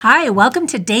Hi, welcome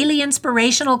to Daily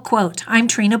Inspirational Quote. I'm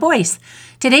Trina Boyce.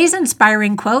 Today's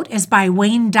inspiring quote is by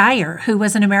Wayne Dyer, who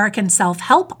was an American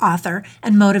self-help author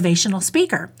and motivational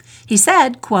speaker. He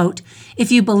said, quote,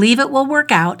 "If you believe it will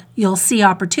work out, you'll see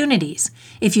opportunities.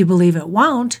 If you believe it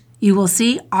won't, you will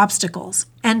see obstacles."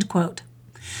 End quote.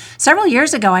 Several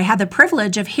years ago, I had the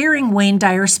privilege of hearing Wayne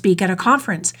Dyer speak at a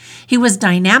conference. He was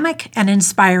dynamic and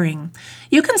inspiring.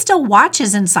 You can still watch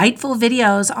his insightful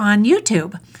videos on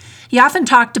YouTube. He often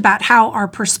talked about how our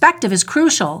perspective is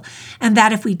crucial and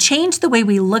that if we change the way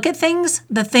we look at things,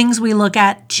 the things we look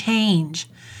at change.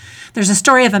 There's a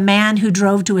story of a man who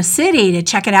drove to a city to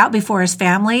check it out before his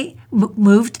family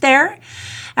moved there.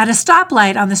 At a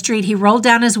stoplight on the street, he rolled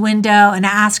down his window and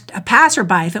asked a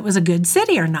passerby if it was a good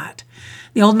city or not.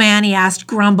 The old man he asked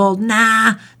grumbled,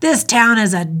 "Nah, this town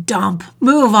is a dump.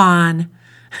 Move on."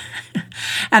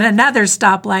 At another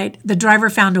stoplight, the driver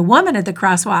found a woman at the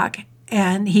crosswalk,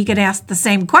 and he could ask the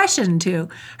same question to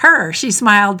her. She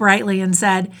smiled brightly and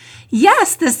said,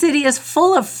 "Yes, the city is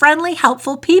full of friendly,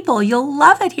 helpful people. You'll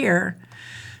love it here."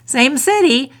 Same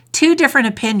city, two different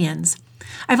opinions.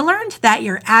 I've learned that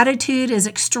your attitude is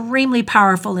extremely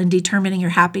powerful in determining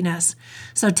your happiness.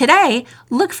 So today,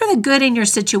 look for the good in your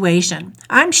situation.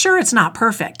 I'm sure it's not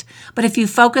perfect, but if you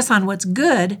focus on what's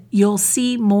good, you'll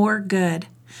see more good.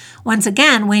 Once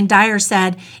again, Wayne Dyer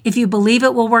said, "If you believe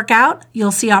it will work out,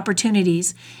 you'll see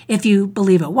opportunities. If you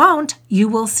believe it won't, you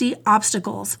will see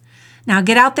obstacles." Now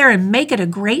get out there and make it a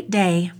great day.